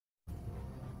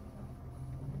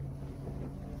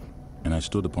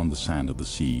stood upon the sand of the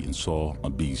sea and saw a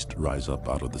beast rise up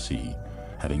out of the sea,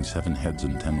 having 7 heads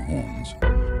and 10 horns,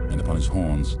 and upon his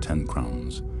horns 10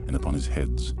 crowns, and upon his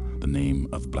heads the name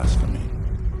of blasphemy.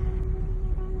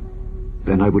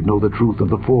 Then I would know the truth of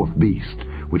the fourth beast,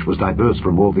 which was diverse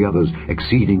from all the others,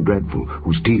 exceeding dreadful,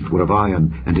 whose teeth were of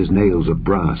iron, and his nails of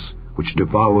brass, which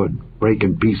devoured, brake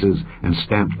in pieces, and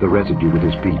stamped the residue with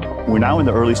his feet. We're now in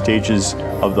the early stages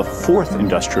of the fourth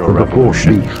industrial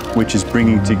revolution, which is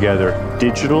bringing together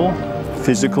digital,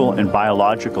 physical, and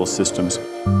biological systems.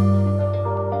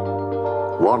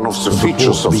 One of the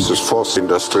features of this fourth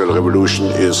industrial revolution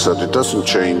is that it doesn't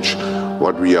change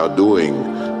what we are doing,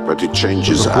 but it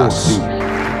changes us.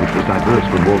 Which was diverse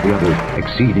from all the others,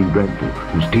 exceeding dreadful,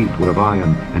 whose teeth were of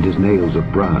iron, and his nails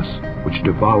of brass, which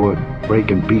devoured,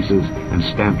 brake in pieces, and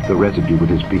stamped the residue with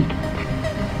his feet.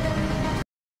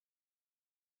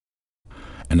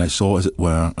 And I saw, as it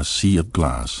were, a sea of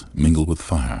glass mingled with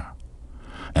fire,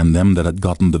 and them that had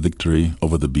gotten the victory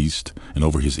over the beast, and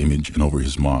over his image, and over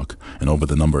his mark, and over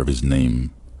the number of his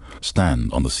name,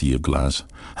 stand on the sea of glass,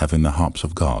 having the harps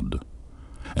of God.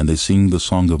 And they sing the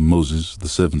song of Moses, the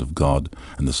servant of God,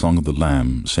 and the song of the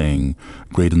Lamb, saying,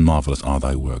 Great and marvelous are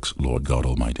thy works, Lord God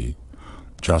Almighty.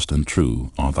 Just and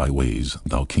true are thy ways,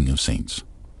 thou King of saints.